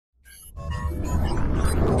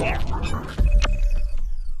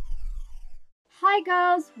Hi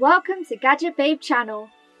girls, welcome to Gadget Babe channel,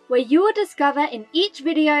 where you will discover in each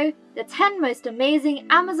video the 10 most amazing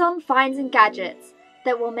Amazon finds and gadgets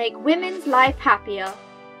that will make women's life happier.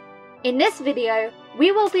 In this video,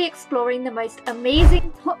 we will be exploring the most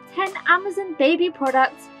amazing top 10 Amazon baby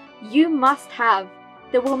products you must have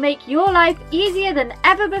that will make your life easier than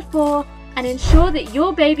ever before and ensure that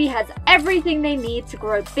your baby has everything they need to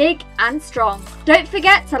grow big and strong. Don't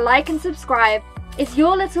forget to like and subscribe. Is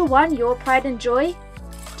your little one your pride and joy?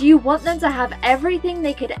 Do you want them to have everything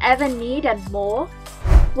they could ever need and more?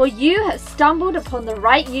 Well, you have stumbled upon the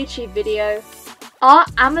right YouTube video. Our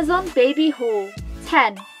Amazon Baby Haul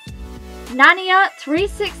 10. Nania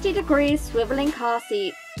 360-degree Swivelling Car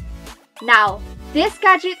Seat. Now, this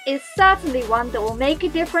gadget is certainly one that will make a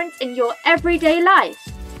difference in your everyday life.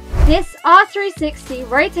 This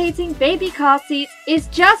R360 rotating baby car seat is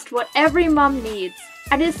just what every mum needs,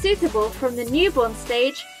 and is suitable from the newborn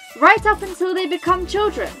stage right up until they become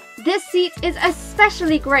children. This seat is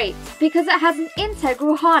especially great because it has an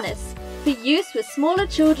integral harness for use with smaller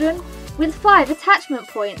children with 5 attachment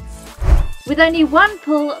points. With only one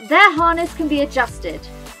pull, their harness can be adjusted.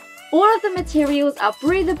 All of the materials are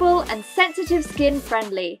breathable and sensitive skin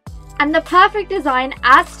friendly, and the perfect design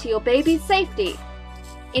adds to your baby's safety.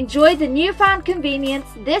 Enjoy the newfound convenience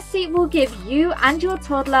this seat will give you and your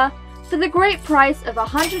toddler for the great price of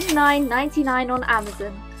 $109.99 on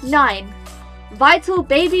Amazon. 9. Vital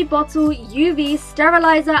Baby Bottle UV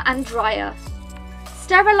Steriliser and Dryer.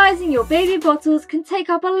 Sterilizing your baby bottles can take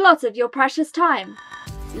up a lot of your precious time.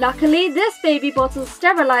 Luckily, this baby bottle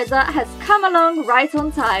sterilizer has come along right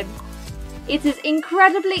on time. It is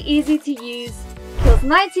incredibly easy to use, kills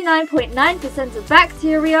 99.9% of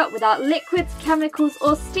bacteria without liquids, chemicals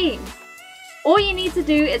or steam. All you need to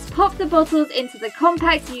do is pop the bottles into the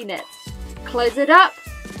compact unit, close it up,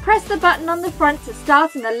 press the button on the front to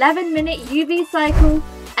start an 11-minute UV cycle,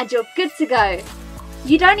 and you're good to go.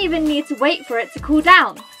 You don't even need to wait for it to cool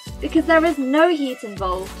down, because there is no heat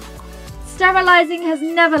involved. Sterilizing has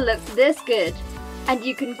never looked this good, and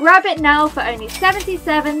you can grab it now for only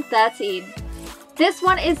 $77.13. This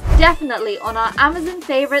one is definitely on our Amazon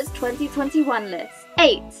Favorites 2021 list.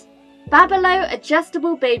 8. Babylo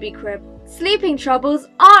Adjustable Baby Crib. Sleeping troubles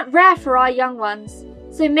aren't rare for our young ones,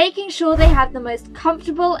 so making sure they have the most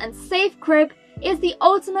comfortable and safe crib is the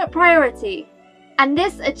ultimate priority. And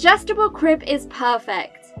this adjustable crib is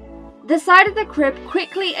perfect. The side of the crib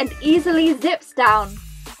quickly and easily zips down,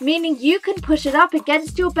 meaning you can push it up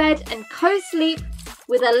against your bed and co-sleep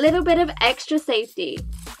with a little bit of extra safety.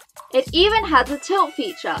 It even has a tilt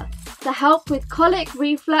feature to help with colic,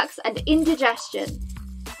 reflux and indigestion,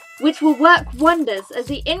 which will work wonders as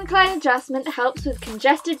the incline adjustment helps with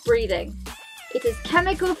congested breathing. It is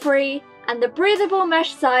chemical free and the breathable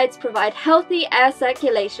mesh sides provide healthy air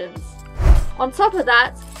circulations. On top of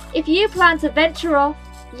that, if you plan to venture off,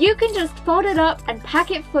 you can just fold it up and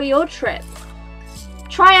pack it for your trip.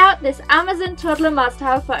 Try out this Amazon Toddler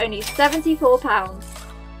must-have for only £74.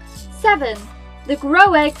 7. The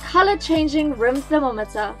GroEgg Color Changing Room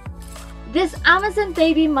Thermometer. This Amazon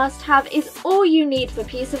baby must-have is all you need for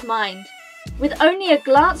peace of mind. With only a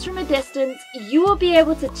glance from a distance, you will be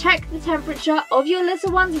able to check the temperature of your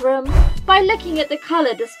little one's room by looking at the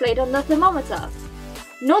color displayed on the thermometer.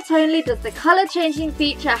 Not only does the color changing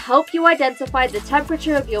feature help you identify the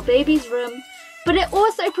temperature of your baby's room, but it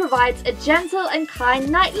also provides a gentle and kind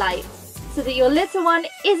nightlight so that your little one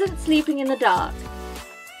isn't sleeping in the dark.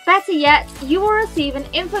 Better yet, you will receive an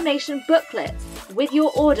information booklet with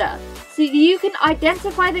your order so that you can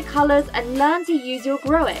identify the colors and learn to use your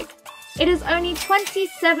GroEgg. It is only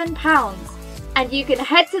 £27, and you can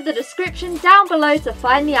head to the description down below to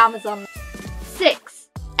find the Amazon. 6.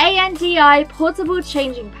 ANDI Portable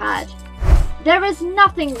Changing Pad. There is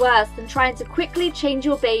nothing worse than trying to quickly change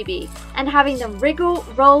your baby and having them wriggle,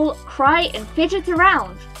 roll, cry and fidget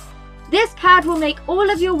around. This pad will make all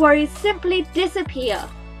of your worries simply disappear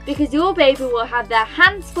because your baby will have their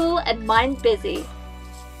hands full and mind busy.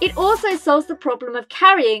 It also solves the problem of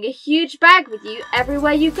carrying a huge bag with you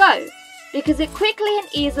everywhere you go, because it quickly and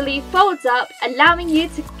easily folds up, allowing you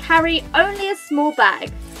to carry only a small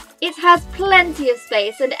bag. It has plenty of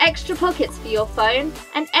space and extra pockets for your phone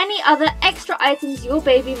and any other extra items your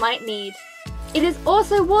baby might need. It is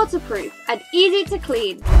also waterproof and easy to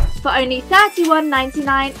clean. For only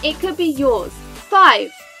 $31.99, it could be yours.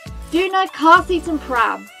 5. Duna Car Seat and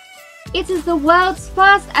Pram. It is the world's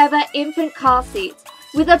first ever infant car seat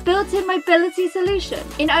with a built-in mobility solution.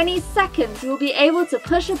 In only seconds, you'll be able to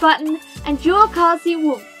push a button and your car seat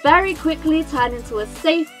will very quickly turn into a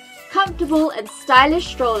safe, comfortable and stylish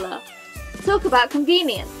stroller. Talk about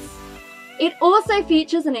convenience. It also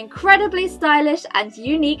features an incredibly stylish and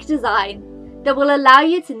unique design that will allow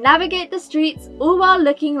you to navigate the streets all while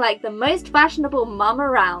looking like the most fashionable mum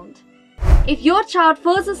around. If your child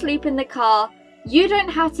falls asleep in the car, you don't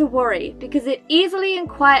have to worry because it easily and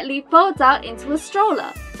quietly folds out into a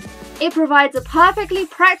stroller. It provides a perfectly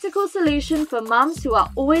practical solution for mums who are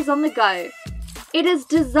always on the go. It is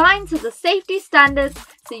designed to the safety standards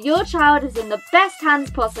so your child is in the best hands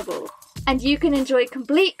possible, and you can enjoy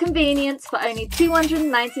complete convenience for only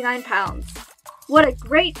 £299. What a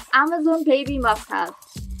great Amazon baby must-have.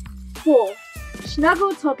 4.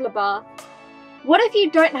 Snuggle Toddler Bath. What if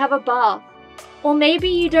you don't have a bath? Or maybe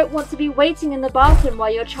you don't want to be waiting in the bathroom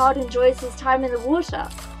while your child enjoys his time in the water?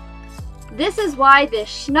 This is why this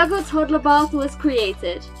Snuggle Toddler Bath was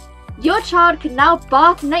created. Your child can now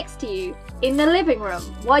bath next to you in the living room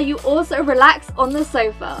while you also relax on the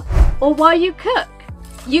sofa, or while you cook.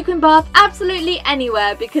 You can bath absolutely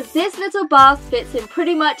anywhere because this little bath fits in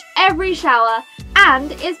pretty much every shower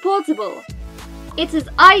and is portable. It is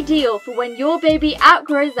ideal for when your baby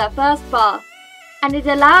outgrows their first bath, and it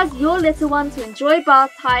allows your little one to enjoy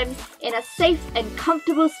bath time in a safe and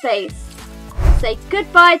comfortable space. Say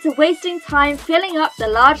goodbye to wasting time filling up the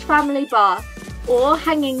large family bath or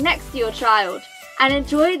hanging next to your child, and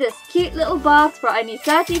enjoy this cute little bath for only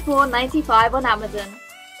 $34.95 on Amazon.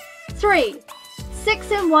 3.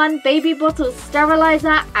 6-in-1 baby bottle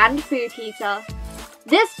sterilizer and food heater.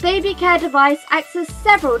 This baby care device acts as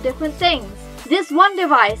several different things. This one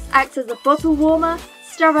device acts as a bottle warmer,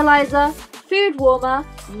 sterilizer, food warmer,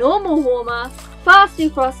 normal warmer, fast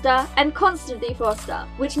defroster and constant defroster,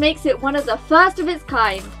 which makes it one of the first of its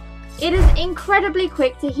kind. It is incredibly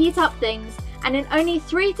quick to heat up things, and in only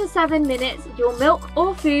 3 to 7 minutes your milk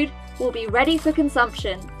or food will be ready for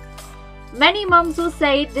consumption. Many mums will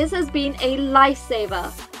say this has been a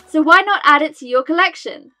lifesaver, so why not add it to your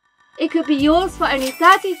collection? It could be yours for only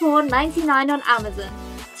 $34.99 on Amazon.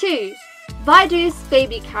 2. Babylo's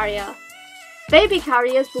baby carrier. Baby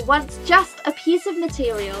carriers were once just a piece of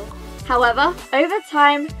material. However, over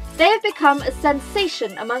time, they have become a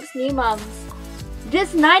sensation amongst new mums.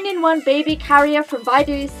 This 9-in-1 baby carrier from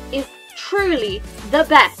Babylo is truly the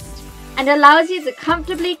best and allows you to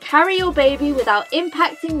comfortably carry your baby without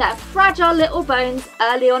impacting their fragile little bones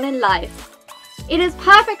early on in life. It is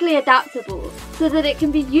perfectly adaptable so that it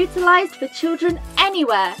can be utilized for children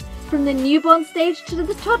anywhere from the newborn stage to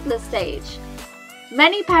the toddler stage.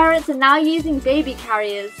 Many parents are now using baby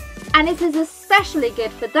carriers, and it is especially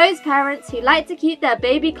good for those parents who like to keep their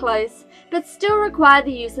baby close but still require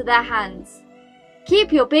the use of their hands.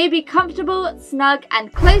 Keep your baby comfortable, snug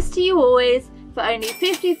and close to you always for only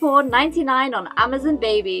 $54.99 on Amazon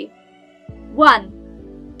Baby.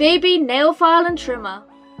 1. Baby nail file and trimmer.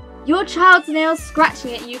 Your child's nails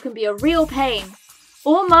scratching at you can be a real pain.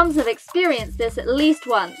 All mums have experienced this at least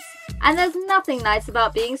once, and there's nothing nice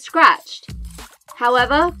about being scratched.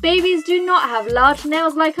 However, babies do not have large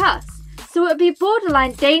nails like us, so it would be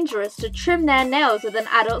borderline dangerous to trim their nails with an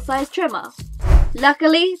adult-sized trimmer.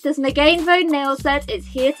 Luckily, this Magainvo nail set is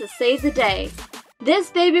here to save the day.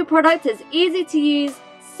 This baby product is easy to use,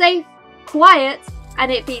 safe, quiet,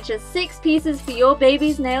 and it features 6 pieces for your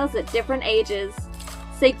baby's nails at different ages.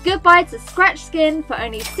 Say goodbye to scratch skin for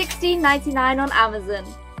only $16.99 on Amazon.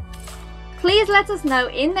 Please let us know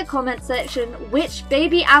in the comment section which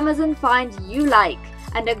baby Amazon find you like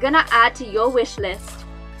and are gonna add to your wish list.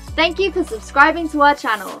 Thank you for subscribing to our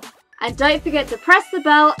channel, and don't forget to press the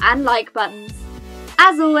bell and like buttons.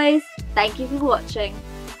 As always, thank you for watching.